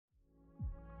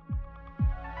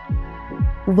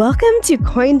Welcome to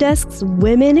CoinDesk's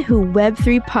Women Who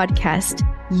Web3 podcast,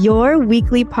 your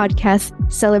weekly podcast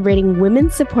celebrating women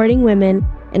supporting women,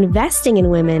 investing in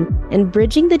women, and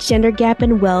bridging the gender gap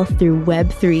in wealth through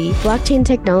Web3. Blockchain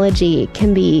technology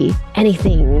can be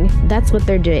anything. That's what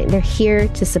they're doing. They're here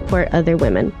to support other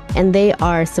women, and they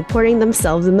are supporting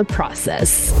themselves in the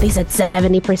process. They said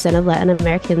 70% of Latin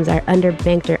Americans are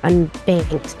underbanked or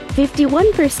unbanked.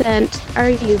 51% are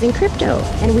using crypto.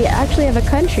 And we actually have a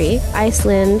country,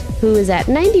 Iceland, who is at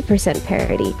 90%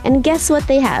 parity. And guess what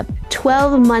they have?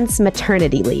 12 months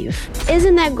maternity leave.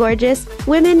 Isn't that gorgeous?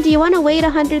 Women, do you want to wait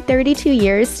 132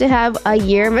 years to have a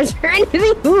year maternity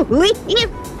leave?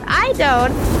 I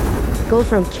don't. Go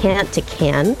from can't to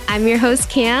can. I'm your host,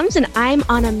 Cams, and I'm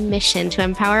on a mission to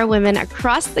empower women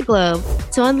across the globe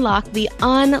to unlock the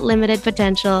unlimited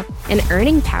potential and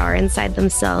earning power inside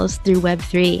themselves through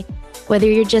Web3. Whether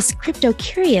you're just crypto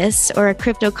curious or a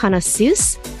crypto connoisseur,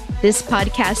 this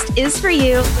podcast is for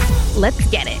you. Let's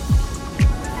get it.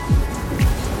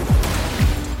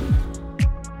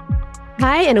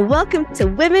 Hi, and welcome to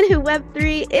Women Who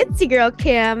Web3. It's your girl,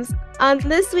 Cams. On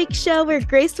this week's show, we're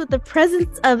graced with the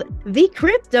presence of the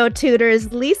Crypto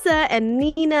Tutors, Lisa and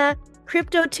Nina.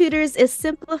 Crypto Tutors is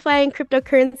simplifying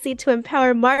cryptocurrency to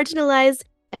empower marginalized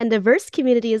and diverse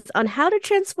communities on how to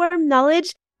transform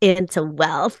knowledge into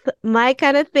wealth. My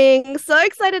kind of thing. So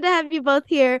excited to have you both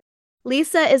here.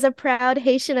 Lisa is a proud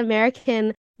Haitian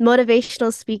American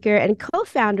motivational speaker and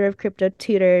co-founder of Crypto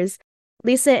Tutors.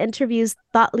 Lisa interviews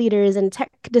thought leaders in tech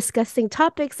discussing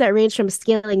topics that range from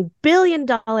scaling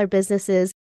billion-dollar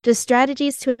businesses to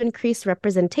strategies to increase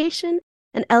representation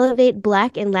and elevate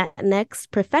Black and Latinx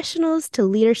professionals to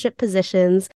leadership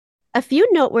positions. A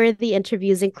few noteworthy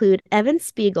interviews include Evan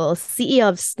Spiegel, CEO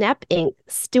of Snap Inc.,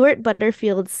 Stuart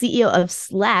Butterfield, CEO of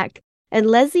Slack, and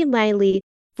Leslie Miley,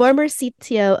 former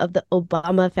CTO of the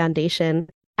Obama Foundation.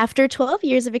 After 12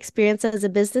 years of experience as a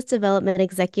business development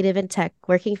executive in tech,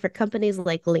 working for companies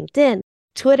like LinkedIn,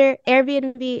 Twitter,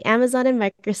 Airbnb, Amazon, and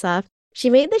Microsoft,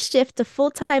 she made the shift to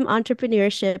full-time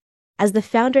entrepreneurship as the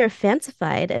founder of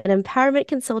Fancified, an empowerment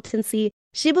consultancy.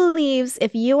 She believes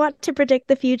if you want to predict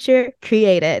the future,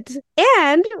 create it.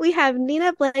 And we have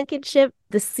Nina Blankenship,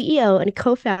 the CEO and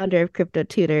co-founder of Crypto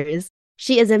Tutors.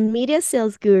 She is a media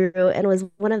sales guru and was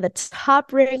one of the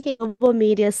top-ranking global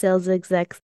media sales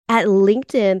execs at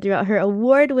LinkedIn throughout her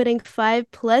award-winning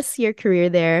 5+ year career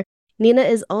there. Nina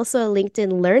is also a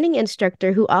LinkedIn learning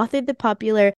instructor who authored the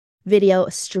popular video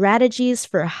Strategies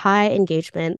for High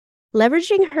Engagement.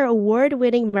 Leveraging her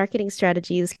award-winning marketing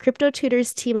strategies, Crypto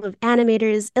Tutors' team of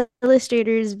animators,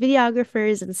 illustrators,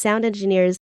 videographers, and sound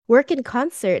engineers work in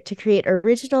concert to create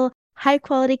original,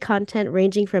 high-quality content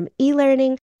ranging from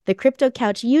e-learning, the Crypto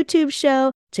Couch YouTube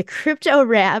show, to crypto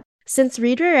rap. Since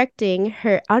redirecting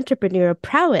her entrepreneurial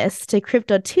prowess to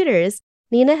Crypto Tutors,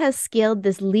 Nina has scaled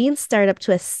this lean startup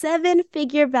to a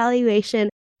 7-figure valuation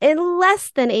in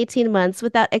less than 18 months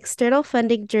without external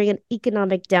funding during an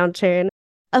economic downturn.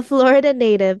 A Florida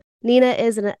native, Nina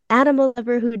is an animal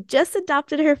lover who just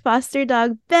adopted her foster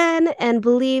dog, Ben, and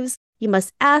believes you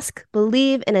must ask,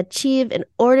 believe, and achieve in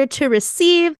order to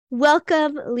receive.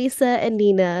 Welcome, Lisa and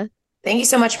Nina. Thank you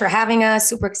so much for having us.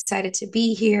 Super excited to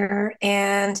be here.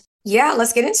 And yeah,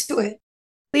 let's get into it.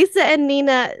 Lisa and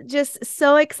Nina, just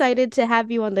so excited to have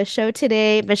you on the show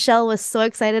today. Michelle was so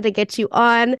excited to get you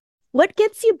on. What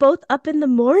gets you both up in the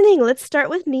morning? Let's start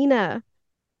with Nina.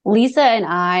 Lisa and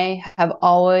I have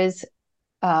always,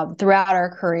 throughout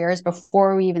our careers,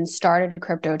 before we even started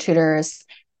Crypto Tutors,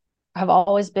 have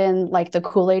always been like the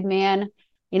Kool-Aid man,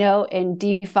 and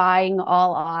defying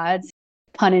all odds,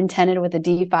 pun intended with the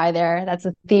DeFi there. That's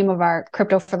the theme of our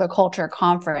Crypto for the Culture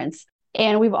conference.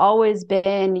 And we've always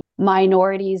been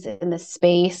minorities in the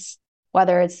space,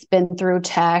 whether it's been through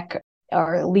tech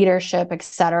or leadership, et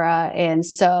cetera. And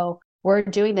so we're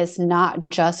doing this not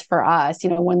just for us.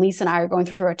 When Lisa and I are going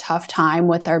through a tough time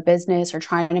with our business or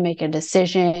trying to make a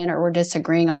decision or we're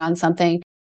disagreeing on something,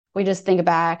 we just think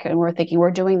back and we're thinking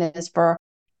we're doing this for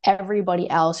everybody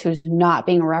else who's not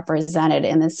being represented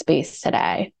in this space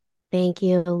today. Thank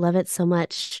you. Love it so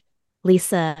much.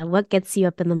 Lisa, what gets you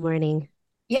up in the morning?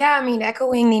 Yeah,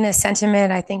 echoing Nina's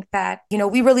sentiment, I think that,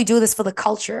 we really do this for the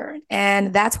culture.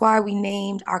 And that's why we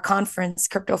named our conference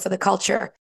Crypto for the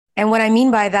Culture. And what I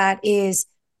mean by that is,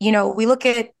 we look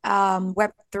at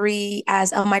Web3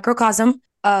 as a microcosm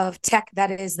of tech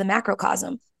that is the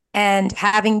macrocosm. And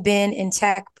having been in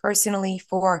tech personally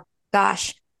for,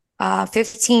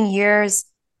 15 years,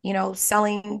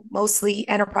 selling mostly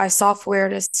enterprise software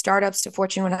to startups to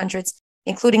Fortune 100s,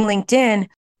 including LinkedIn,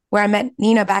 where I met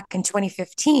Nina back in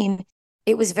 2015,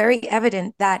 it was very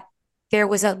evident that there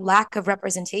was a lack of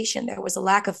representation. There was a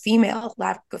lack of female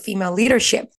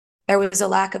leadership. There was a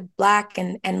lack of Black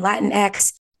and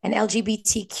Latinx and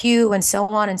LGBTQ and so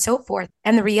on and so forth.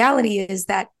 And the reality is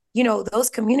that, those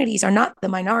communities are not the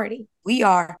minority. We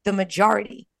are the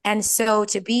majority. And so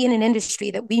to be in an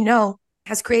industry that we know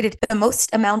has created the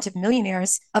most amount of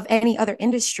millionaires of any other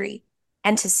industry,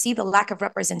 and to see the lack of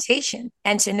representation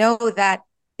and to know that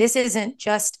this isn't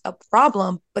just a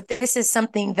problem, but this is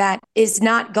something that is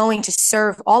not going to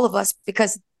serve all of us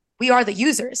because we are the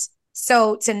users.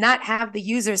 So to not have the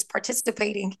users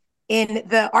participating in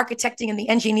the architecting and the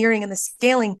engineering and the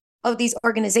scaling of these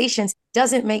organizations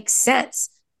doesn't make sense.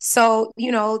 So,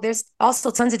 there's also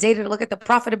tons of data to look at the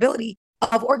profitability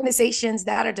of organizations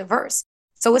that are diverse.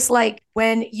 So it's like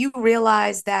when you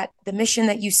realize that the mission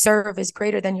that you serve is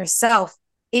greater than yourself,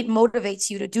 it motivates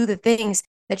you to do the things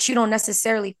that you don't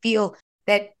necessarily feel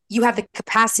that you have the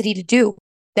capacity to do,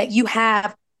 that you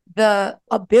have the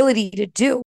ability to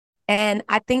do. And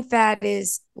I think that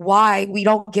is why we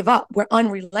don't give up. We're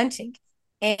unrelenting.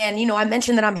 And, I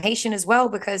mentioned that I'm Haitian as well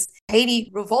because Haiti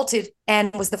revolted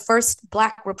and was the first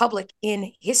Black republic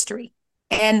in history.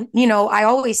 And, I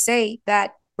always say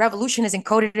that revolution is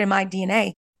encoded in my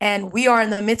DNA. And we are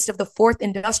in the midst of the fourth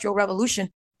industrial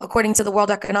revolution, according to the World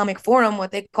Economic Forum,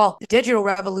 what they call the digital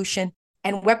revolution.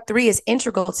 And Web3 is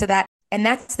integral to that. And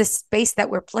that's the space that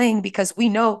we're playing because we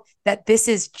know that this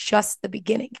is just the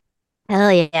beginning.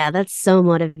 Hell yeah, that's so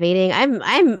motivating.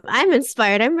 I'm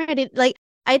inspired. I'm ready. Like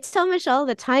I tell Michelle all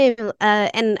the time,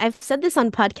 and I've said this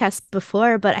on podcasts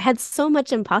before, but I had so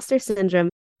much imposter syndrome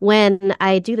when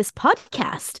I do this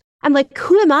podcast. I'm like,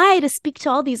 who am I to speak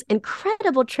to all these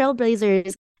incredible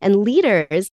trailblazers and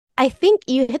leaders? I think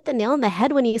you hit the nail on the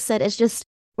head when you said it's just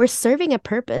we're serving a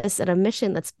purpose and a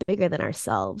mission that's bigger than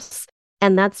ourselves.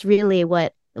 And that's really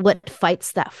what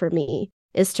fights that for me,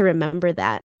 is to remember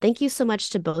that. Thank you so much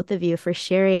to both of you for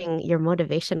sharing your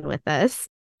motivation with us.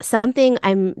 Something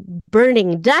I'm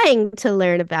dying to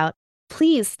learn about.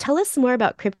 Please tell us more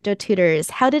about Crypto Tutors.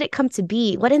 How did it come to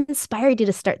be? What inspired you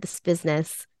to start this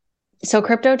business? So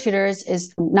Crypto Tutors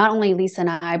is not only Lisa and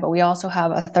I, but we also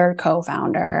have a third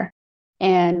co-founder.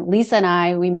 And Lisa and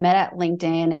I, we met at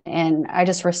LinkedIn, and I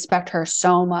just respect her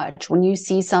so much. When you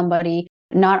see somebody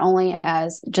not only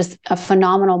as just a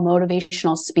phenomenal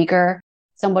motivational speaker,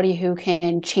 somebody who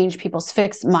can change people's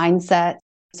fixed mindset,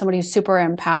 somebody who's super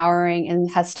empowering and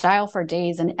has style for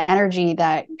days and energy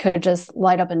that could just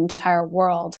light up an entire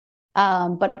world.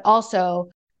 But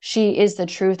also she is the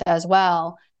truth as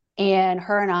well. And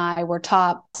her and I were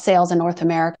top sales in North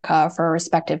America for our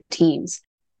respective teams,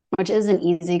 which isn't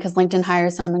easy because LinkedIn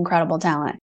hires some incredible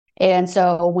talent. And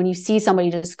so when you see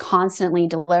somebody just constantly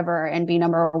deliver and be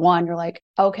number one, you're like,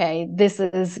 okay, this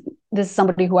is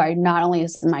somebody who I not only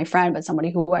is my friend, but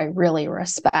somebody who I really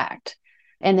respect.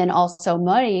 And then also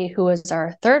Muddy, who is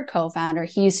our third co-founder,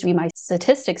 he used to be my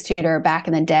statistics tutor back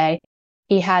in the day.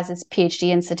 He has his PhD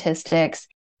in statistics,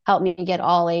 helped me get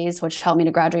all A's, which helped me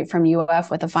to graduate from UF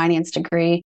with a finance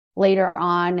degree. Later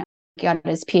on, he got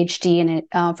his PhD in it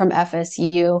from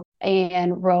FSU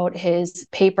and wrote his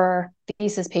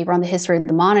thesis paper on the history of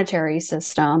the monetary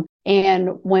system. And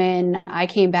when I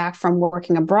came back from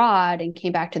working abroad and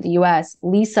came back to the US,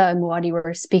 Lisa and Muadi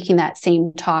were speaking that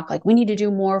same talk, like we need to do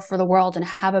more for the world and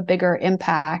have a bigger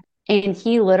impact. And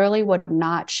he literally would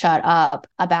not shut up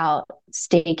about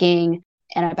staking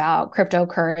and about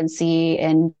cryptocurrency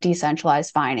and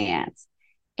decentralized finance.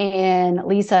 And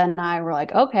Lisa and I were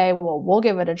like, okay, well, we'll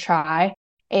give it a try.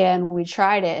 And we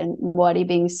tried it. And Woody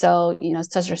being so,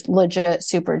 such a legit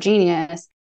super genius,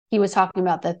 he was talking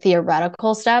about the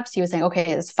theoretical steps. He was saying,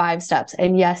 okay, it's 5 steps.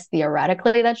 And yes,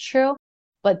 theoretically, that's true.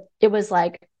 But it was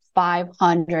like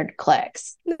 500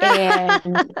 clicks.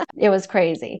 And it was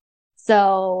crazy.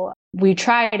 So we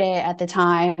tried it at the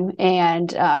time,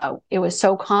 and it was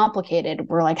so complicated.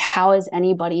 We're like, how is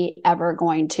anybody ever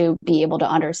going to be able to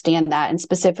understand that? And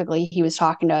specifically, he was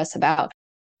talking to us about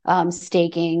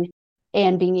staking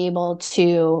and being able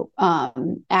to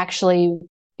actually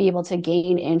be able to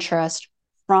gain interest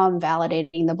from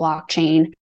validating the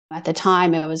blockchain. At the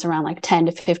time, it was around like 10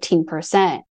 to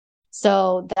 15%.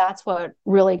 So that's what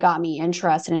really got me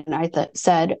interested. And I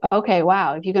said, okay,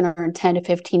 wow, if you can earn 10 to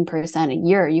 15% a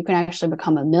year, you can actually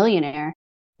become a millionaire.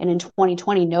 And in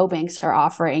 2020, no banks are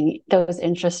offering those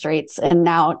interest rates. And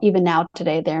even now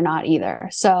today, they're not either.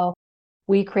 So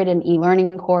we created an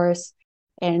e-learning course.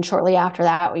 And shortly after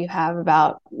that, we have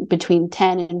about between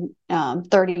 10 and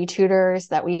 30 tutors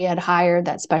that we had hired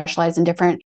that specialize in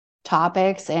different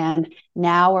topics. And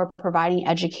now we're providing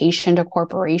education to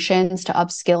corporations to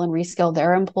upskill and reskill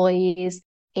their employees.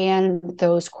 and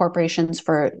those corporations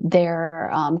for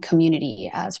their community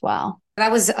as well.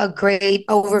 That was a great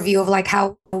overview of like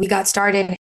how we got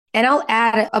started. And I'll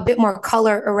add a bit more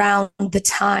color around the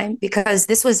time because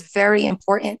this was very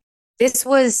important. This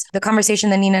was the conversation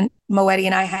that Nina Moetti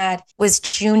and I had was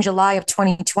June, July of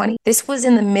 2020. This was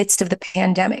in the midst of the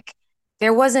pandemic.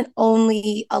 There wasn't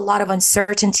only a lot of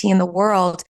uncertainty in the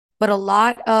world, but a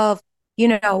lot of,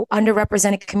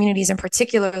 underrepresented communities in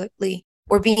particularly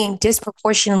were being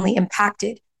disproportionately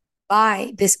impacted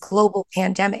by this global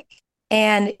pandemic.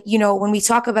 And, when we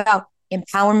talk about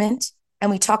empowerment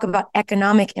and we talk about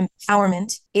economic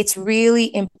empowerment, it's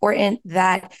really important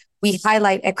that we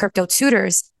highlight at Crypto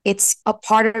Tutors. It's a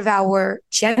part of our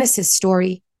genesis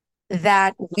story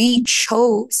that we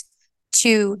chose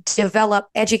to develop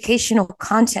educational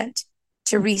content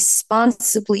to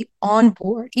responsibly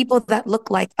onboard people that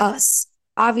look like us.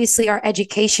 Obviously, our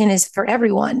education is for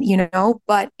everyone,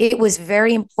 but it was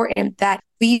very important that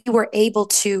we were able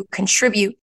to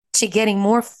contribute to getting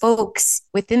more folks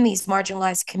within these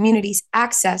marginalized communities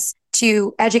access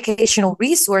to educational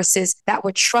resources that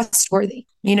were trustworthy.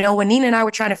 When Nina and I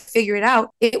were trying to figure it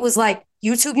out, it was like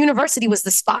YouTube University was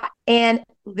the spot. And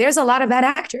there's a lot of bad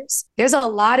actors. There's a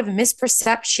lot of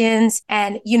misperceptions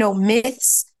and,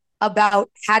 myths about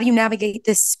how do you navigate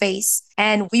this space.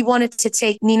 And we wanted to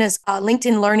take Nina's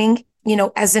LinkedIn Learning,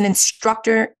 as an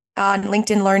instructor on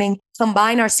LinkedIn Learning,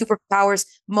 combine our superpowers,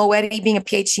 Moetti being a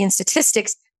PhD in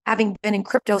statistics, having been in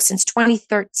crypto since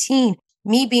 2013,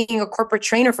 me being a corporate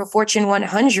trainer for Fortune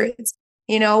 100s,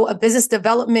 a business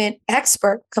development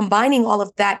expert, combining all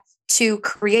of that to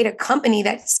create a company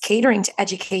that's catering to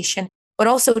education, but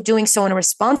also doing so in a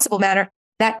responsible manner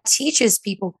that teaches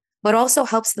people, but also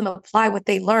helps them apply what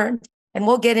they learned. And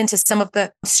we'll get into some of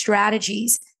the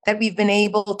strategies that we've been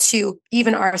able to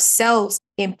even ourselves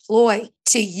employ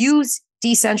to use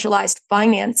decentralized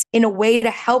finance in a way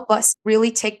to help us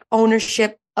really take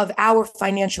ownership of our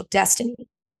financial destiny.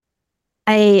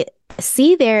 I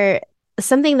see there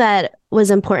something that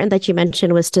was important that you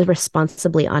mentioned was to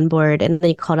responsibly onboard, and then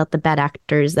you called out the bad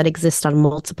actors that exist on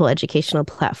multiple educational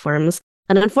platforms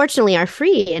and unfortunately are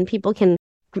free and people can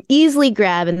easily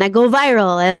grab and that go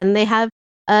viral and they have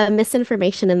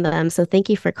misinformation in them. So thank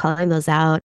you for calling those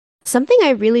out. Something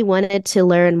I really wanted to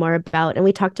learn more about, and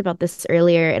we talked about this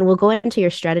earlier, and we'll go into your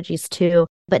strategies too.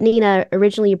 But Nina,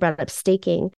 originally you brought up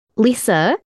staking.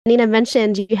 Lisa, Nina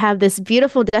mentioned you have this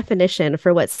beautiful definition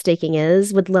for what staking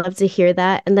is. Would love to hear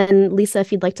that. And then Lisa,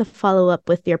 if you'd like to follow up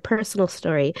with your personal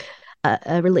story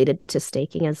related to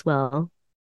staking as well.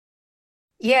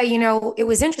 Yeah, it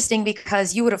was interesting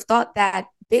because you would have thought that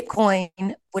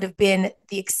Bitcoin would have been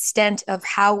the extent of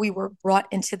how we were brought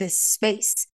into this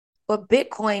space. But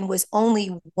Bitcoin was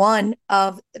only one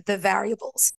of the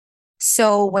variables.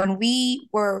 So when we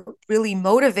were really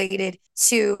motivated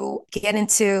to get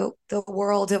into the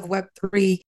world of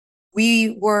Web3,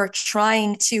 we were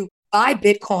trying to buy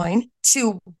Bitcoin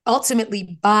to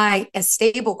ultimately buy a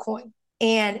stable coin.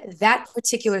 And that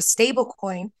particular stable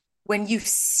coin, when you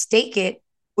stake it,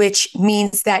 which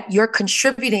means that you're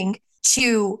contributing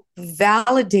to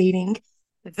validating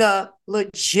the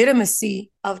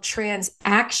legitimacy of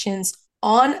transactions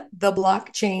on the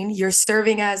blockchain, you're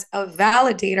serving as a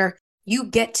validator, you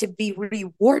get to be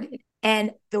rewarded.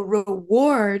 And the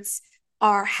rewards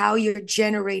are how you're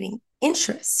generating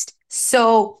interest.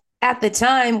 So at the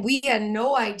time, we had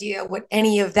no idea what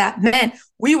any of that meant.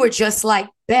 We were just like,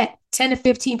 bet 10 to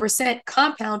 15%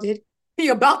 compounded, be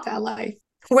about that life.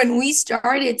 When we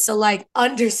started to like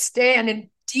understand and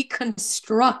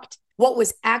deconstruct what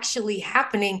was actually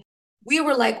happening, we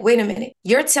were like, wait a minute,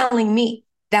 you're telling me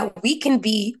that we can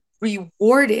be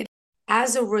rewarded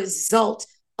as a result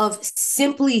of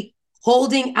simply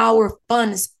holding our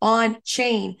funds on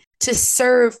chain to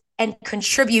serve and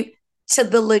contribute to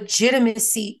the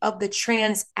legitimacy of the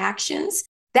transactions?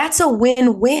 That's a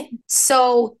win-win.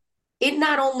 So it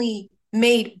not only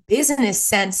made business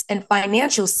sense and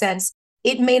financial sense,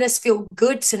 it made us feel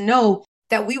good to know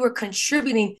that we were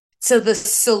contributing to the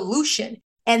solution.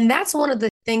 And that's one of the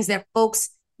things that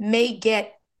folks may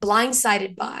get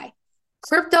blindsided by.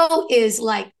 Crypto is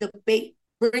like the bait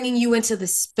bringing you into the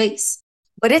space,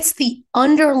 but it's the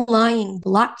underlying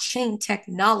blockchain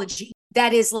technology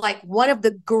that is like one of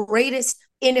the greatest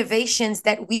innovations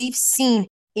that we've seen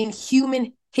in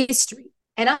human history.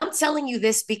 And I'm telling you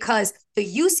this because the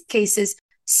use cases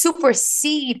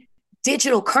supersede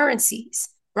digital currencies,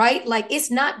 right? Like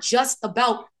it's not just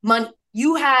about money.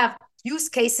 You have use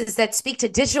cases that speak to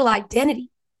digital identity,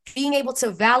 being able to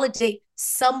validate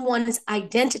someone's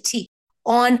identity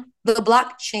on the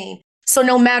blockchain. So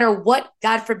no matter what,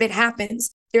 God forbid,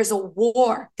 happens, there's a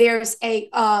war, there's a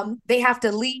they have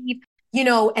to leave,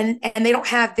 and they don't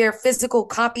have their physical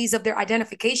copies of their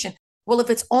identification. Well, if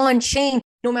it's on chain,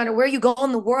 no matter where you go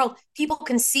in the world, people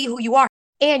can see who you are,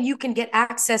 and you can get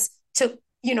access to,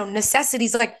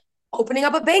 necessities like opening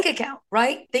up a bank account,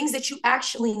 right? Things that you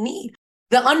actually need.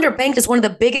 The underbanked is one of the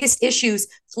biggest issues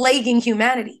plaguing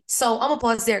humanity. So I'm gonna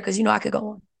pause there because I could go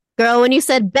on. Girl, when you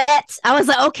said bet, I was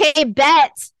like, okay,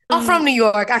 bet. I'm from New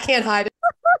York. I can't hide it.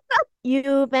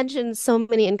 You mentioned so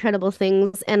many incredible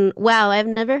things, and wow, I've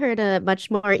never heard a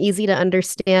much more easy to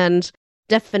understand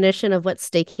definition of what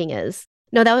staking is.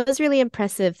 No, that was really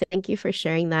impressive. Thank you for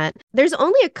sharing that. There's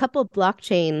only a couple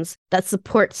blockchains that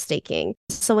support staking.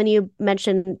 So when you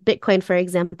mentioned Bitcoin, for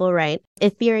example, right?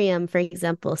 Ethereum, for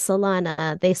example,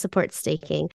 Solana, they support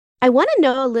staking. I want to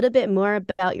know a little bit more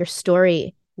about your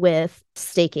story with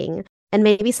staking and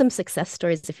maybe some success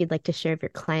stories if you'd like to share of your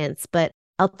clients. But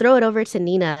I'll throw it over to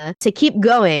Nina to keep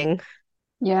going.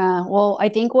 Yeah, well, I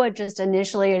think what just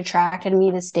initially attracted me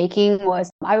to staking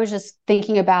was I was just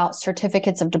thinking about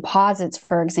certificates of deposits,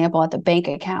 for example, at the bank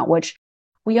account, which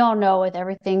we all know with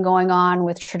everything going on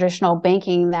with traditional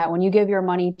banking, that when you give your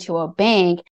money to a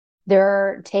bank,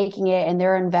 they're taking it and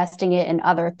they're investing it in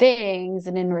other things,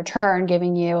 and in return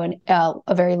giving you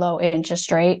a very low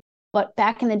interest rate. But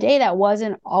back in the day, that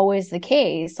wasn't always the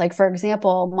case. Like, for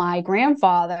example, my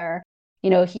grandfather,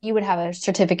 he would have a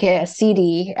certificate, a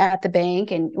CD at the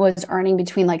bank, and was earning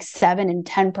between like 7 and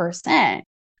 10%.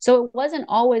 So it wasn't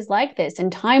always like this,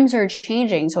 and times are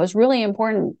changing. So it's really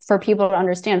important for people to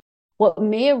understand what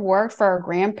may have worked for our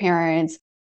grandparents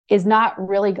is not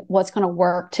really what's going to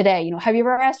work today. Have you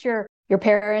ever asked your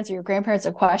parents or your grandparents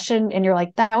a question and you're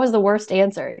like, that was the worst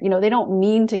answer? They don't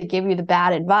mean to give you the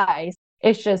bad advice.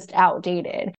 It's just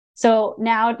outdated. So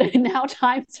now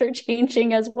times are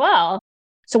changing as well.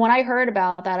 So when I heard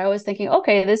about that, I was thinking,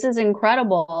 okay, this is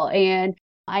incredible. And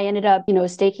I ended up,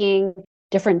 staking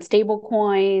different stable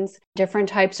coins, different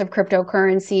types of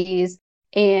cryptocurrencies,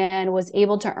 and was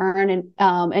able to earn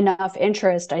enough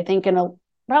interest, I think, in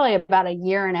probably about a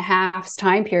year and a half's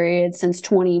time period since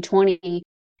 2020.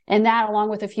 And that, along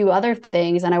with a few other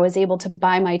things, and I was able to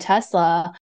buy my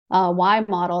Tesla Y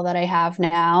model that I have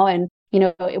now. And,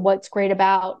 what's great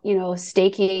about,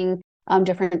 staking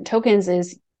different tokens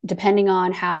is, depending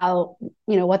on how,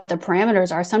 what the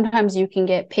parameters are, sometimes you can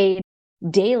get paid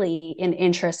daily in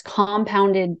interest,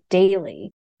 compounded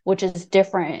daily, which is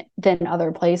different than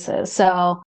other places.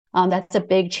 So that's a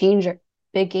big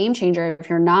game changer. If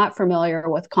you're not familiar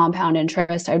with compound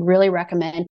interest, I'd really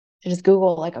recommend to just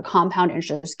Google like a compound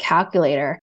interest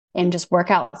calculator and just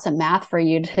work out some math for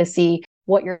you to see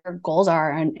what your goals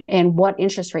are and what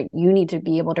interest rate you need to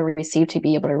be able to receive to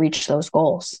be able to reach those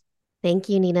goals. Thank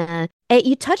you, Nina.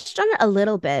 You touched on it a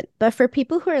little bit, but for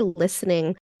people who are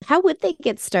listening, how would they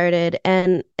get started?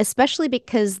 And especially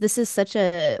because this is such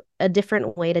a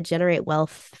different way to generate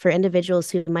wealth for individuals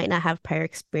who might not have prior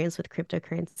experience with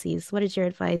cryptocurrencies. What is your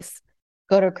advice?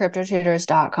 Go to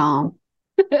cryptotutors.com.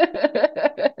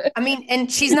 I mean,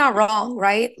 and she's not wrong,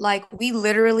 right? Like, we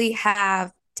literally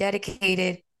have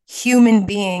dedicated human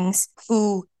beings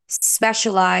who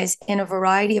specialize in a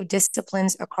variety of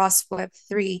disciplines across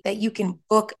Web3 that you can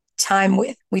book time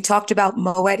with. We talked about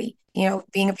Moetti,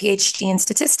 being a PhD in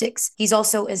statistics. He's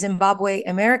also a Zimbabwe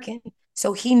American.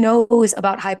 So he knows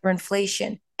about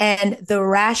hyperinflation and the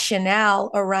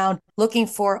rationale around looking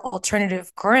for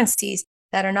alternative currencies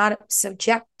that are not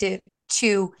subjective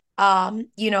to,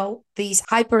 these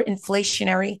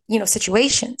hyperinflationary,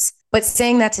 situations. But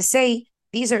saying that to say,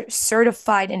 these are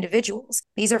certified individuals.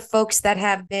 These are folks that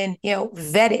have been,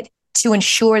 vetted to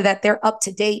ensure that they're up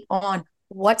to date on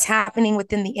what's happening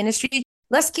within the industry.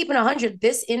 Let's keep it 100.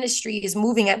 This industry is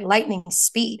moving at lightning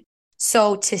speed.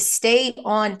 So to stay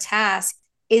on task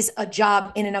is a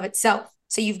job in and of itself.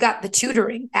 So you've got the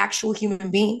tutoring, actual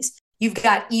human beings. You've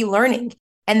got e-learning.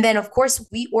 And then, of course,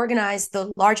 we organize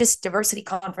the largest diversity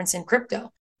conference in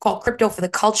crypto called Crypto for the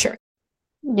Culture.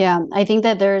 Yeah, I think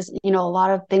that there's, a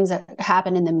lot of things that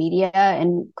happen in the media,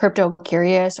 and crypto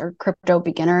curious or crypto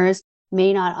beginners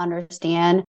may not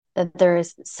understand that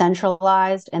there's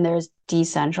centralized and there's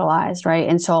decentralized, right?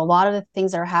 And so a lot of the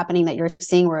things that are happening that you're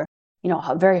seeing were,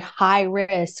 very high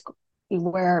risk,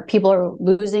 where people are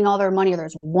losing all their money.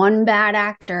 There's one bad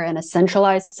actor and a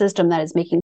centralized system that is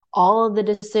making all of the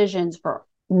decisions for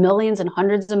millions and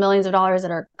hundreds of millions of dollars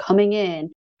that are coming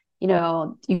in. You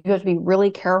have to be really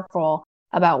careful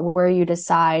about where you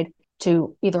decide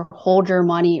to either hold your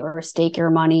money or stake your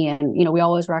money. And, we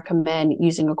always recommend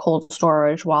using a cold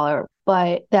storage wallet,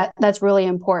 but that's really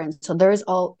important.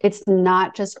 So it's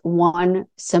not just one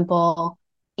simple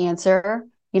answer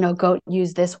go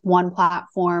use this one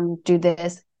platform, do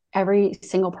this. Every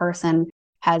single person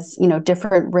has,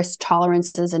 different risk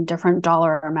tolerances and different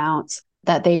dollar amounts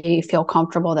that they feel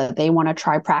comfortable that they want to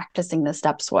try practicing the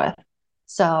steps with.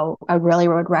 So I really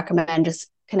would recommend just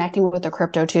connecting with a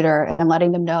crypto tutor and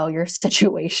letting them know your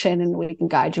situation, and we can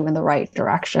guide you in the right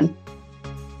direction.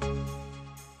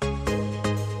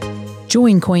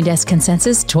 Join CoinDesk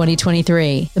Consensus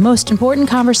 2023, the most important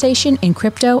conversation in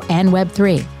crypto and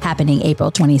Web3, happening April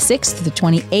 26th to the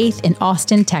 28th in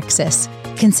Austin, Texas.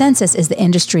 Consensus is the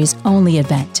industry's only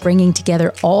event, bringing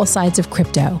together all sides of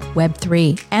crypto,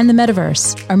 Web3, and the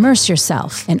metaverse. Immerse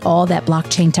yourself in all that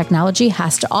blockchain technology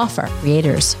has to offer.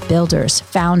 Creators, builders,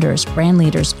 founders, brand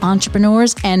leaders,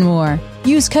 entrepreneurs, and more.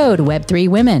 Use code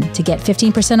Web3Women to get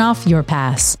 15% off your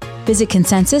pass. Visit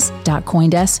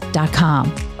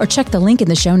consensus.coindesk.com or check the link in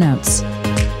the show notes.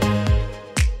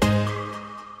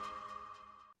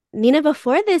 Nina,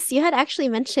 before this, you had actually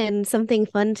mentioned something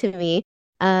fun to me,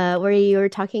 where you were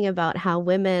talking about how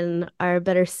women are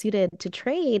better suited to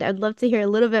trade. I'd love to hear a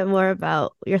little bit more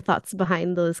about your thoughts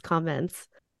behind those comments.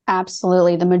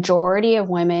 Absolutely. The majority of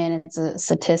women, it's a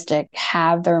statistic,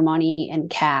 have their money in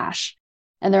cash.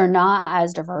 And they're not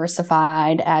as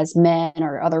diversified as men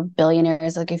or other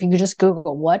billionaires. Like if you could just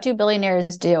Google, what do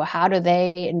billionaires do? How do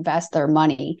they invest their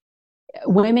money?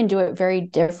 Women do it very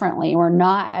differently. We're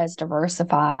not as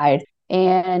diversified.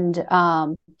 And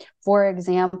for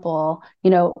example,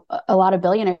 a lot of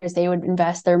billionaires, they would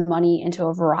invest their money into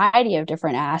a variety of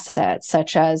different assets,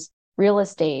 such as real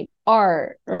estate,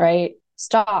 art, right?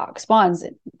 Stocks, bonds,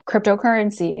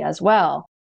 cryptocurrency as well.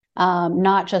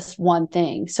 Not just one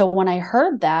thing. So when I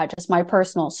heard that, just my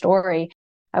personal story,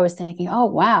 I was thinking, oh,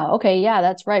 wow. Okay. Yeah,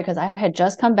 that's right. Because I had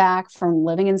just come back from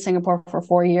living in Singapore for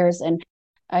 4 years, and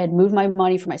I had moved my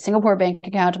money from my Singapore bank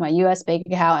account to my US bank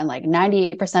account, and like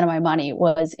 98% of my money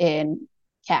was in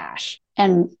cash.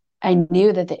 And I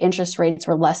knew that the interest rates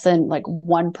were less than like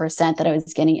 1% that I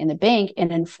was getting in the bank,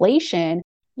 and inflation,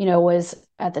 was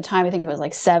at the time, I think it was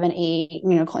like 7, 8,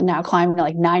 now climbing to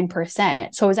like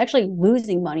 9%. So I was actually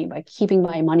losing money by keeping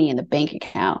my money in the bank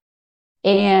account.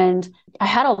 And I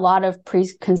had a lot of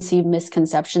preconceived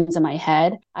misconceptions in my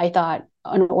head. I thought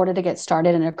in order to get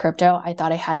started in a crypto, I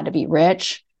thought I had to be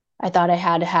rich. I thought I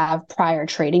had to have prior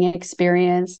trading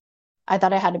experience. I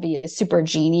thought I had to be a super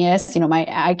genius. My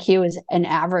IQ is an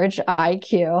average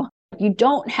IQ. You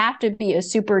don't have to be a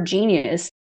super genius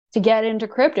to get into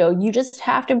crypto. You just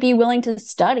have to be willing to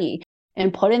study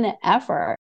and put in the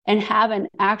effort and have an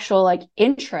actual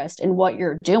interest in what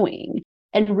you're doing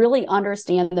and really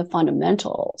understand the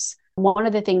fundamentals. One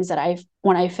of the things that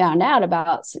when I found out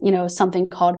about, something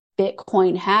called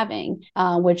Bitcoin halving,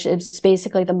 which is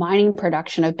basically the mining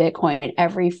production of Bitcoin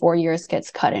every 4 years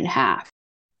gets cut in half.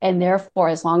 And therefore,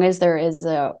 as long as there is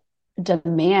a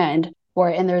demand for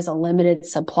it and there's a limited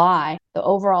supply, the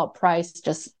overall price,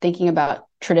 just thinking about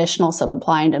traditional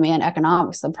supply and demand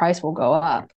economics, the price will go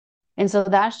up. And so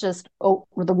that's just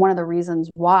one of the reasons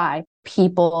why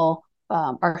people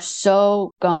are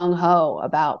so gung-ho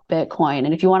about Bitcoin.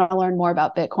 And if you want to learn more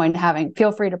about Bitcoin halving,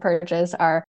 feel free to purchase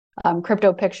our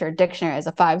Crypto Picture Dictionary as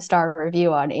a 5-star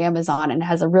review on Amazon, and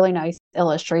has a really nice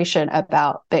illustration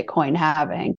about Bitcoin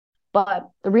halving. But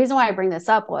the reason why I bring this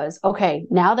up was, okay,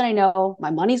 now that I know my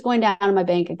money's going down in my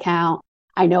bank account,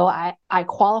 I know I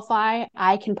qualify,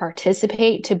 I can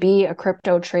participate to be a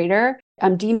crypto trader.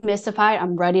 I'm demystified,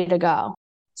 I'm ready to go.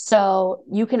 So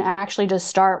you can actually just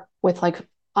start with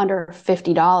under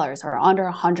 $50 or under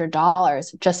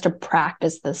 $100 just to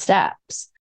practice the steps.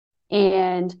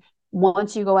 And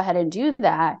once you go ahead and do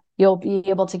that, you'll be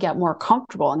able to get more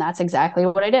comfortable. And that's exactly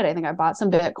what I did. I think I bought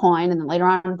some Bitcoin, and then later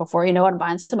on, before you know it, I'm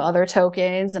buying some other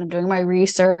tokens, and I'm doing my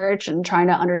research and trying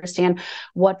to understand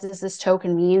what does this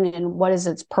token mean and what is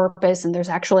its purpose. And there's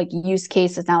actually use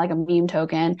case. It's not like a meme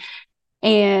token.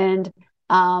 And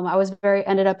I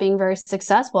ended up being very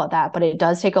successful at that, but it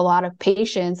does take a lot of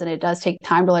patience, and it does take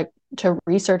time to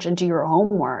research and do your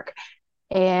homework.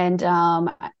 And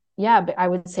but I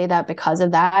would say that because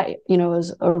of that, it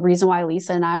was a reason why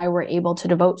Lisa and I were able to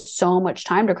devote so much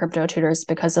time to crypto tutors,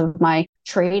 because of my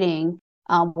trading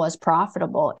was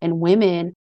profitable, and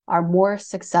women are more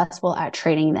successful at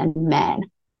trading than men.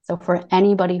 So for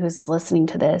anybody who's listening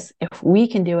to this, if we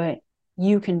can do it,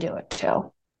 you can do it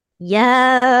too.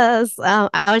 Yes.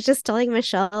 I was just telling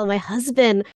Michelle, my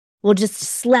husband will just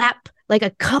slap like a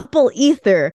couple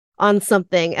ether on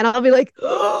something, and I'll be like,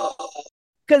 oh,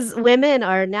 because women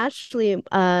are naturally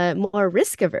more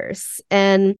risk averse.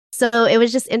 And so it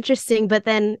was just interesting. But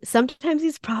then sometimes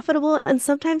he's profitable and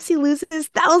sometimes he loses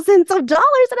thousands of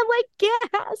dollars. And I'm like,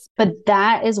 yes. But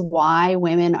that is why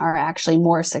women are actually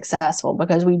more successful,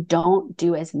 because we don't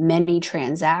do as many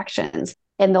transactions.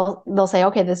 And they'll say,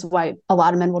 okay, this is why a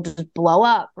lot of men will just blow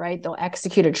up, right? They'll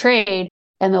execute a trade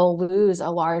and they'll lose a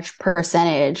large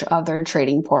percentage of their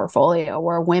trading portfolio,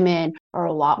 where women are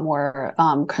a lot more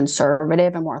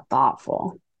conservative and more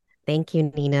thoughtful. Thank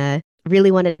you, Nina.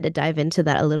 Really wanted to dive into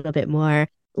that a little bit more.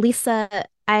 Lisa,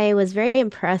 I was very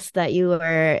impressed that you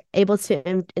were able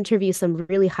to interview some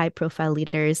really high-profile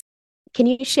leaders. Can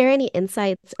you share any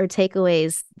insights or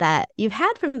takeaways that you've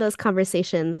had from those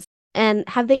conversations, and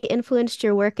have they influenced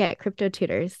your work at Crypto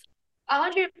Tutors?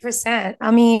 100%.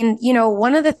 I mean,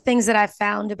 one of the things that I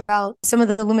found about some of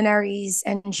the luminaries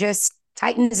and just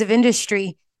titans of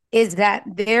industry is that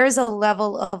there's a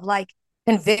level of like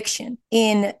conviction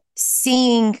in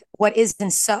seeing what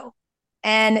isn't so.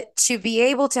 And to be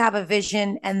able to have a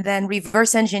vision and then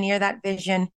reverse engineer that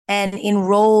vision and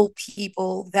enroll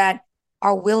people that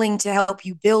are willing to help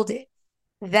you build it.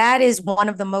 That is one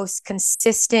of the most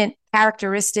consistent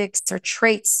characteristics or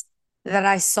traits that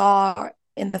I saw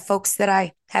in the folks that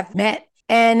I have met.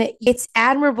 And it's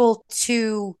admirable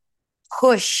to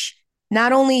push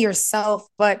not only yourself,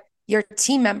 but your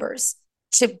team members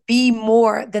to be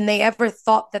more than they ever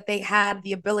thought that they had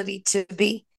the ability to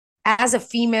be. As a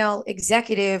female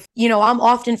executive, I'm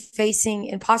often facing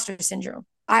imposter syndrome.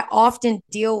 I often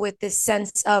deal with this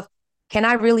sense of, can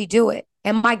I really do it?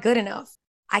 Am I good enough?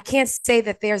 I can't say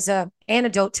that there's an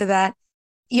antidote to that.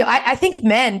 I think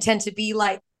men tend to be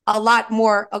like a lot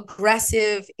more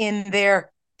aggressive in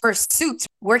their pursuits.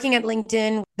 Working at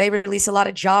LinkedIn, they release a lot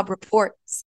of job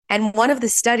reports. And one of the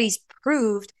studies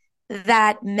proved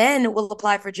that men will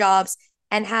apply for jobs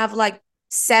and have like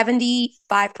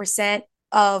 75%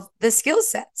 of the skill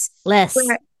sets. Less.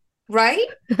 Right?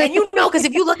 And because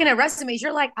if you're looking at resumes,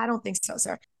 you're like, I don't think so,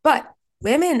 sir. But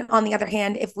women, on the other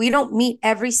hand, if we don't meet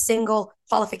every single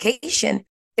qualification,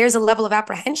 there's a level of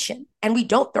apprehension and we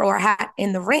don't throw our hat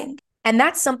in the ring. And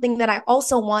that's something that I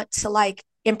also want to like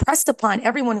impress upon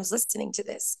everyone who's listening to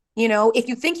this. If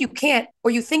you think you can't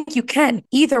or you think you can,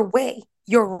 either way,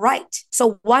 you're right.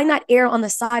 So why not err on the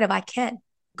side of I can?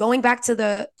 Going back to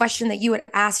the question that you had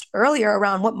asked earlier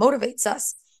around what motivates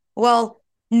us. Well,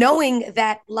 knowing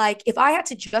that like if I had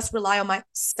to just rely on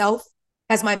myself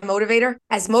as my motivator,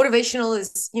 as motivational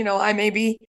as, I may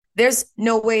be, there's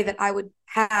no way that I would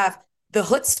have the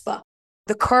chutzpah,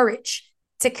 the courage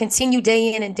to continue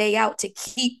day in and day out to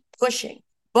keep pushing.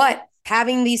 But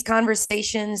having these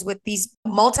conversations with these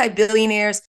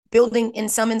multi-billionaires, building in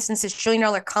some instances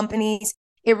trillion-dollar companies,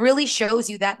 it really shows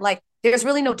you that like there's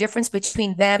really no difference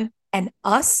between them and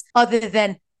us other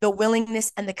than the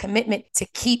willingness and the commitment to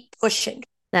keep pushing.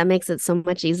 That makes it so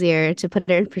much easier to put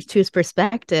it into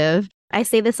perspective. I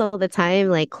say this all the time,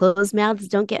 like closed mouths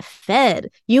don't get fed.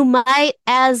 You might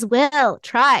as well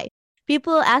try.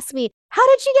 People ask me, how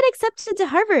did you get accepted to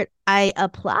Harvard? I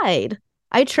applied.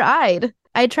 I tried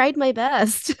my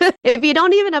best. If you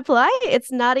don't even apply,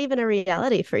 it's not even a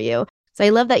reality for you. So I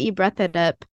love that you brought that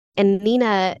up. And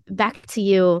Nina, back to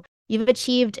you. You've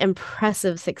achieved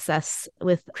impressive success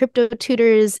with Crypto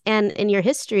Tutors and in your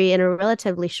history in a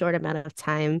relatively short amount of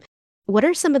time. What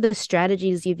are some of the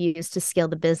strategies you've used to scale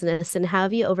the business, and how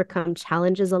have you overcome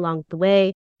challenges along the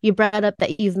way? You brought up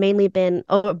that you've mainly been,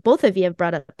 or both of you have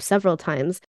brought up several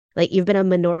times, like you've been a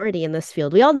minority in this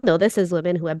field. We all know this as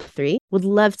women who Web3. Would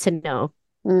love to know.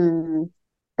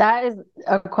 That is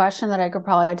a question that I could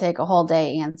probably take a whole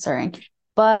day answering.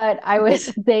 But I would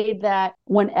say that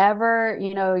whenever,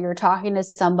 you're talking to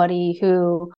somebody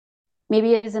who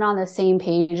maybe isn't on the same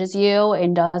page as you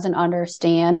and doesn't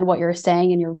understand what you're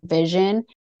saying and your vision,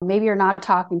 maybe you're not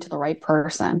talking to the right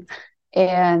person.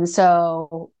 And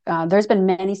so there's been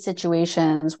many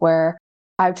situations where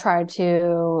I've tried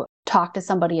to talk to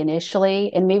somebody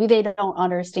initially and maybe they don't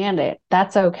understand it.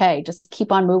 That's okay. Just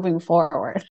keep on moving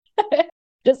forward.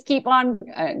 Just keep on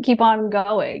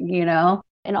going,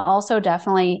 And also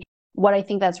definitely what I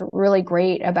think that's really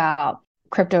great about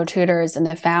Crypto Tutors and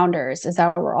the founders is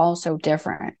that we're all so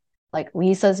different. Like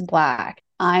Lisa's Black,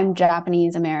 I'm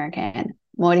Japanese American,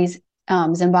 Modi's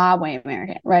Zimbabwe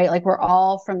American, right? Like we're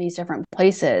all from these different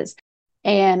places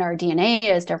and our DNA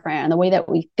is different and the way that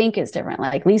we think is different.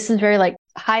 Like Lisa's very like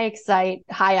high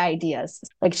ideas.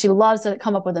 Like she loves to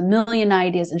come up with a million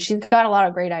ideas and she's got a lot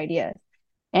of great ideas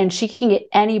and she can get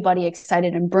anybody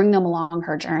excited and bring them along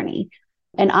her journey.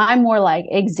 And I'm more like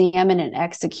examine and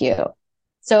execute.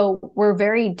 So we're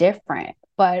very different,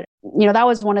 But, that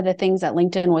was one of the things that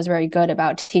LinkedIn was very good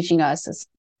about teaching us, is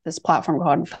this platform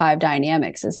called Five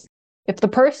Dynamics, is if the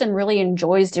person really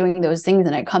enjoys doing those things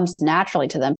and it comes naturally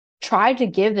to them, try to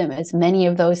give them as many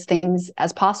of those things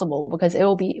as possible, because it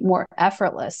will be more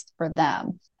effortless for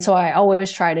them. So I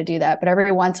always try to do that. But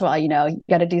every once in a while, you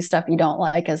got to do stuff you don't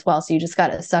like as well. So you just got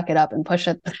to suck it up and push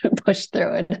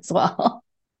through it as well.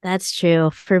 That's true.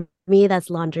 For me,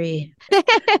 that's laundry.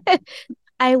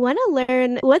 I want to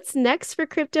learn what's next for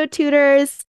Crypto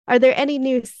Tutors. Are there any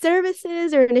new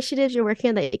services or initiatives you're working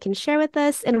on that you can share with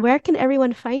us? And where can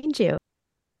everyone find you?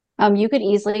 You could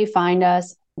easily find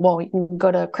us. Well, you can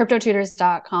go to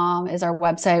cryptotutors.com is our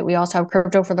website. We also have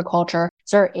Crypto for the Culture.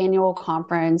 It's our annual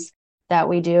conference that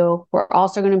we do. We're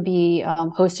also going to be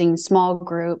hosting small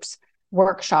groups,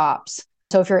 workshops.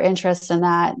 So if you're interested in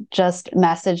that, just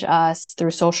message us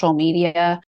through social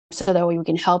media so that we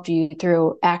can help you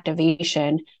through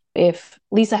activation. If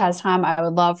Lisa has time, I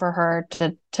would love for her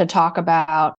to talk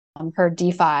about her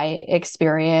DeFi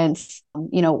experience,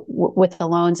 with the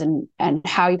loans and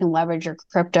how you can leverage your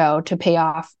crypto to pay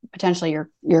off potentially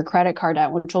your credit card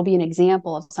debt, which will be an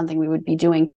example of something we would be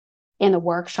doing in the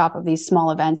workshop of these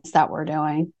small events that we're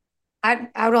doing. I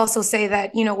would also say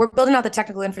that, we're building out the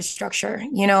technical infrastructure,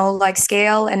 like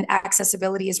scale and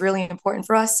accessibility is really important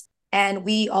for us. And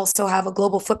we also have a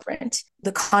global footprint.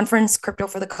 The conference, Crypto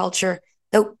for the Culture,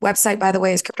 the website, by the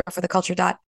way, is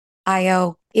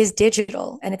cryptofortheculture.io, is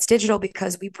digital. And it's digital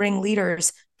because we bring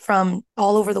leaders from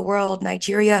all over the world,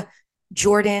 Nigeria,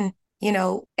 Jordan,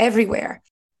 everywhere.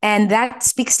 And that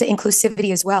speaks to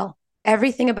inclusivity as well.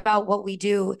 Everything about what we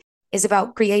do is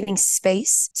about creating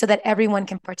space so that everyone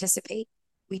can participate.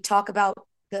 We talk about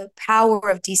the power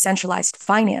of decentralized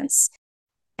finance.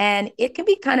 And it can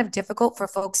be kind of difficult for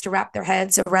folks to wrap their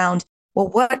heads around, well,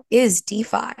 what is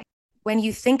DeFi? When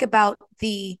you think about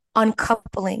the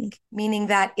uncoupling, meaning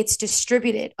that it's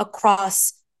distributed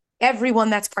across everyone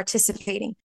that's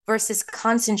participating versus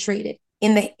concentrated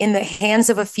in the hands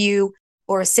of a few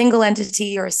or a single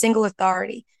entity or a single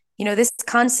authority. This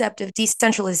concept of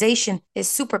decentralization is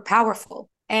super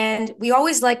powerful. And we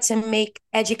always like to make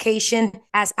education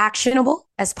as actionable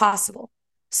as possible.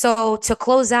 So to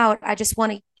close out, I just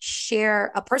want to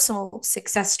share a personal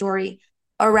success story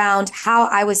around how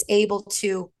I was able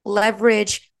to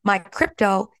leverage my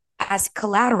crypto as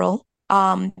collateral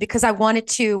because I wanted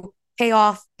to pay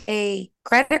off a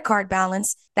credit card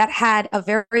balance that had a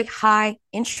very high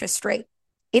interest rate.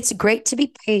 It's great to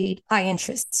be paid high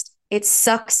interest. It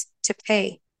sucks to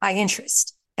pay high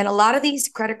interest. And a lot of these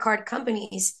credit card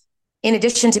companies, in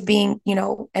addition to being,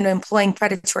 and employing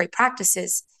predatory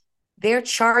practices, they're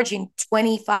charging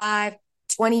 25,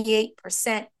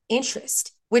 28%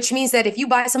 interest, which means that if you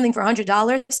buy something for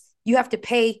 $100, you have to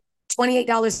pay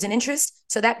 $28 in interest.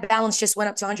 So that balance just went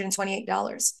up to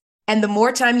 $128. And the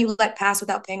more time you let pass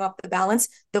without paying off the balance,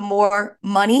 the more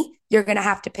money you're going to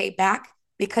have to pay back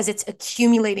because it's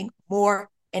accumulating more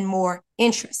and more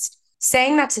interest.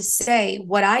 Saying that to say,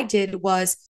 what I did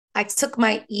was I took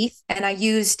my ETH and I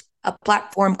used a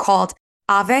platform called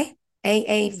Aave,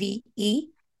 AAVE.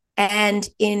 And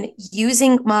in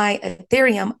using my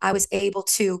Ethereum,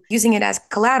 using it as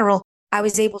collateral, I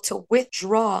was able to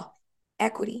withdraw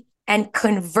equity and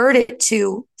convert it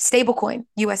to stablecoin,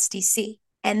 USDC,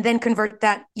 and then convert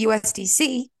that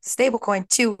USDC stablecoin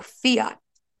to fiat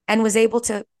and was able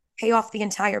to pay off the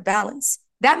entire balance.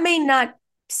 That may not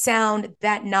sound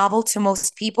that novel to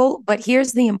most people, but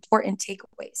here's the important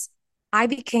takeaways. I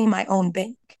became my own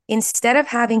bank. Instead of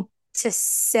having to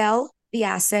sell the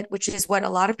asset, which is what a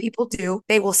lot of people do,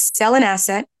 they will sell an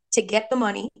asset to get the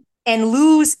money and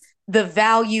lose the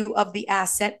value of the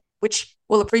asset, which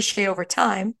will appreciate over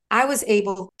time. I was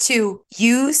able to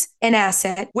use an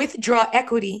asset, withdraw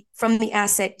equity from the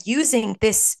asset using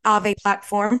this Aave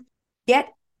platform,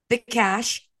 get the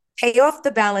cash, pay off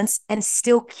the balance, and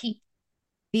still keep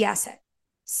the asset.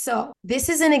 So this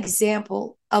is an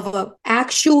example of an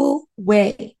actual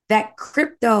way that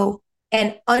crypto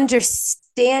and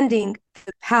understanding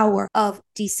the power of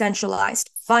decentralized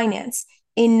finance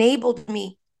enabled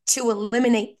me to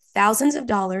eliminate thousands of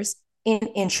dollars in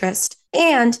interest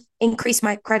and increase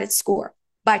my credit score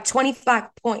by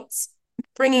 25 points,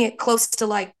 bringing it close to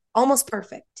like almost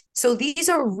perfect. So these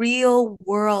are real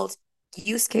world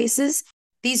use cases.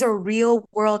 These are real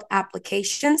world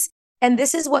applications. And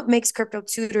this is what makes Crypto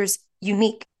Tutors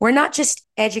unique. We're not just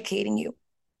educating you.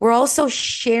 We're also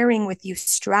sharing with you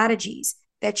strategies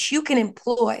that you can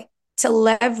employ to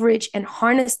leverage and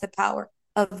harness the power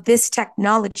of this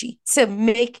technology to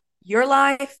make your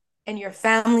life and your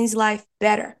family's life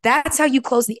better. That's how you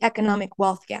close the economic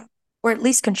wealth gap, or at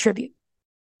least contribute.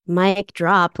 Mic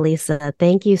drop, Lisa.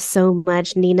 Thank you so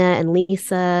much, Nina and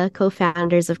Lisa,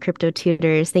 co-founders of Crypto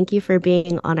Tutors. Thank you for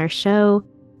being on our show.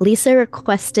 Lisa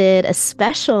requested a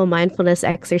special mindfulness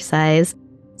exercise.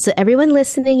 So everyone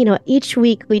listening, each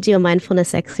week we do a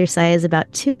mindfulness exercise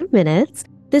about 2 minutes.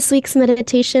 This week's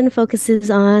meditation focuses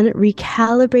on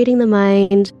recalibrating the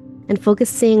mind and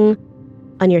focusing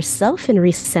on yourself and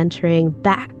recentering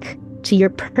back to your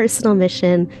personal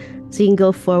mission so you can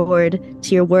go forward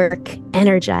to your work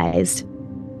energized.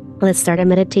 Let's start our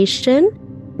meditation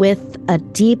with a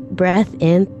deep breath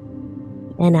in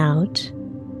and out.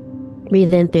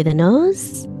 Breathe in through the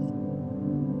nose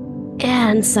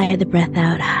and sigh the breath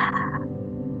out.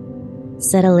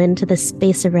 Settle into the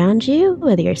space around you,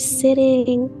 whether you're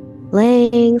sitting,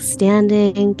 laying,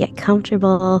 standing, get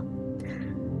comfortable.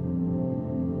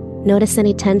 Notice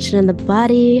any tension in the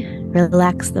body.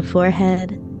 Relax the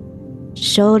forehead.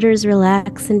 Shoulders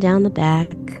relax and down the back.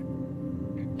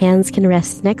 Hands can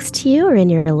rest next to you or in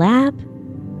your lap.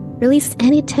 Release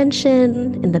any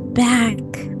tension in the back,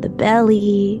 the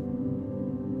belly,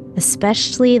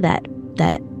 especially that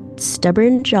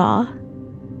stubborn jaw.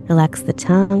 Relax the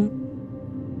tongue.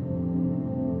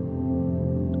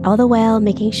 All the while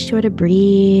making sure to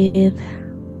breathe.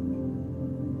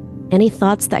 Any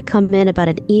thoughts that come in about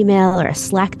an email or a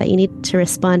Slack that you need to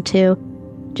respond to,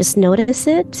 just notice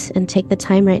it and take the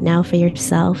time right now for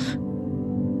yourself.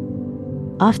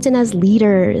 Often as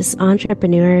leaders,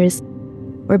 entrepreneurs,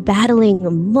 we're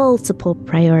battling multiple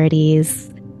priorities.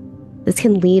 This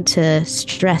can lead to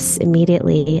stress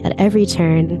immediately at every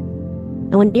turn.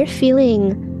 And when you're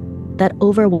feeling that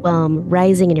overwhelm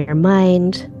rising in your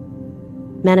mind,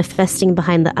 manifesting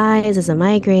behind the eyes as a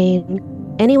migraine,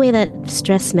 any way that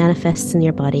stress manifests in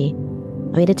your body, I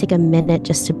want you to take a minute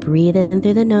just to breathe in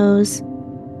through the nose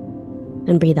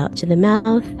and breathe out through the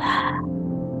mouth.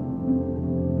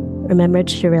 Remember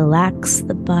to relax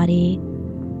the body.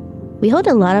 We hold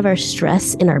a lot of our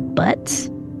stress in our butt.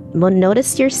 Well,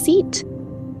 notice your seat.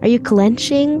 Are you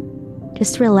clenching?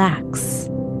 Just relax.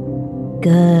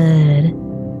 Good.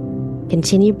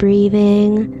 Continue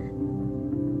breathing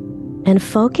and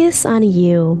focus on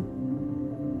you.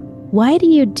 Why do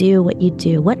you do what you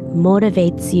do? What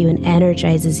motivates you and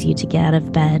energizes you to get out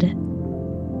of bed?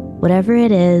 Whatever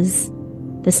it is,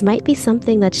 this might be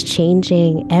something that's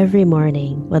changing every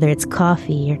morning, whether it's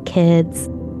coffee, your kids.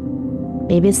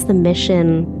 Maybe it's the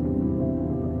mission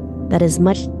that is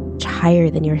much higher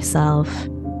than yourself.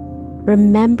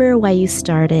 Remember why you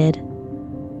started.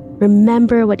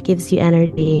 Remember what gives you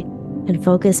energy and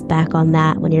focus back on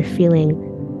that when you're feeling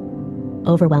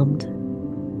overwhelmed.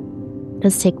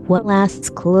 Let's take one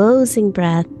last closing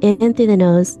breath in through the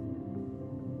nose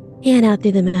and out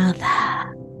through the mouth.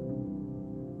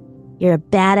 You're a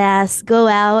badass. Go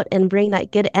out and bring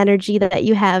that good energy that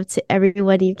you have to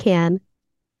everyone you can.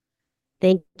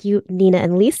 Thank you, Nina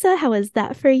and Lisa. How was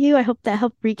that for you? I hope that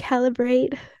helped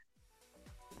recalibrate.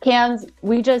 Cams,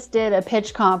 we just did a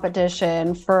pitch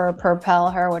competition for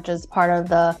Propel Her, which is part of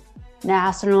the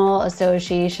National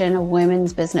Association of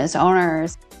Women's Business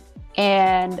Owners.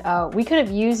 And we could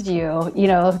have used you,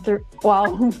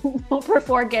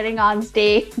 before getting on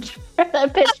stage for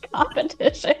the pitch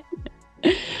competition.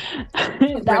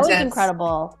 That was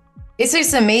incredible. It's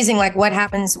just amazing, what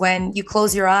happens when you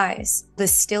close your eyes. The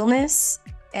stillness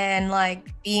and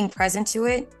being present to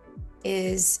it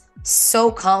is so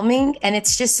calming, and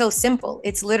it's just so simple.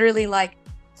 It's literally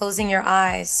closing your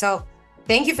eyes. So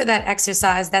thank you for that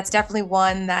exercise. That's definitely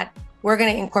one that we're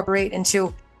going to incorporate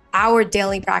into our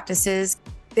daily practices.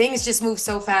 Things just move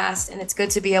so fast, and it's good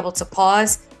to be able to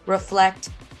pause, reflect,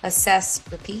 assess,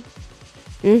 repeat.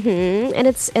 And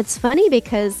it's funny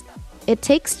because it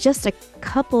takes just a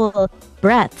couple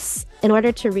breaths in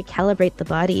order to recalibrate the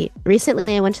body.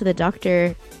 Recently, I went to the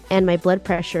doctor and my blood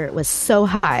pressure was so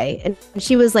high. And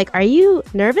she was like, "Are you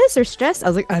nervous or stressed?" I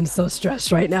was like, "I'm so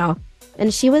stressed right now."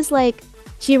 And she was like,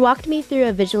 she walked me through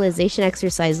a visualization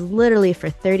exercise literally for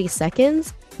 30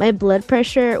 seconds. My blood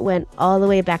pressure went all the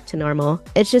way back to normal.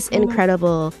 It's just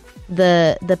incredible,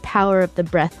 the power of the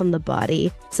breath on the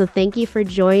body. So thank you for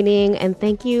joining, and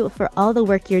thank you for all the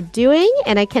work you're doing.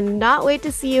 And I cannot wait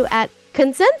to see you at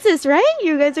Consensus, right?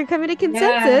 You guys are coming to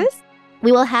Consensus. Yeah.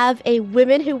 We will have a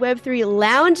Women Who Web3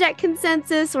 lounge at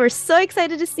Consensus. We're so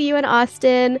excited to see you in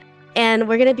Austin. And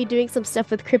we're going to be doing some stuff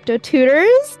with Crypto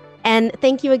Tutors. And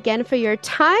thank you again for your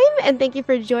time. And thank you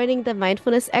for joining the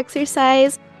mindfulness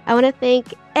exercise. I want to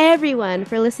thank everyone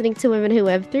for listening to Women Who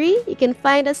Web3. You can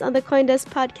find us on the CoinDesk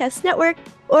Podcast Network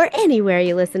or anywhere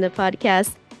you listen to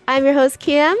podcasts. I'm your host,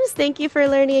 Cams. Thank you for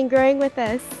learning and growing with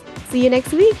us. See you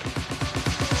next week.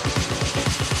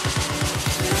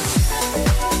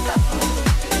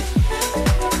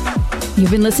 You've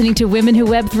been listening to Women Who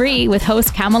Web 3 with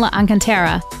host Kamala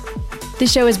Alcantara. The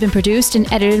show has been produced and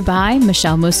edited by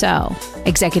Michelle Mousseau.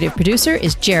 Executive producer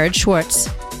is Jared Schwartz.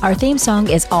 Our theme song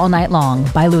is All Night Long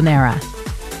by Lunera.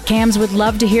 Cams would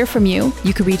love to hear from you.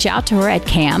 You can reach out to her at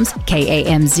Cams,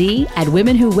 Kamz, at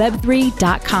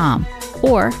womenwhoweb3.com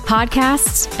or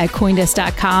podcasts at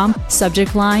coindesk.com,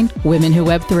 subject line Women Who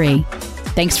Web 3.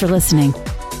 Thanks for listening.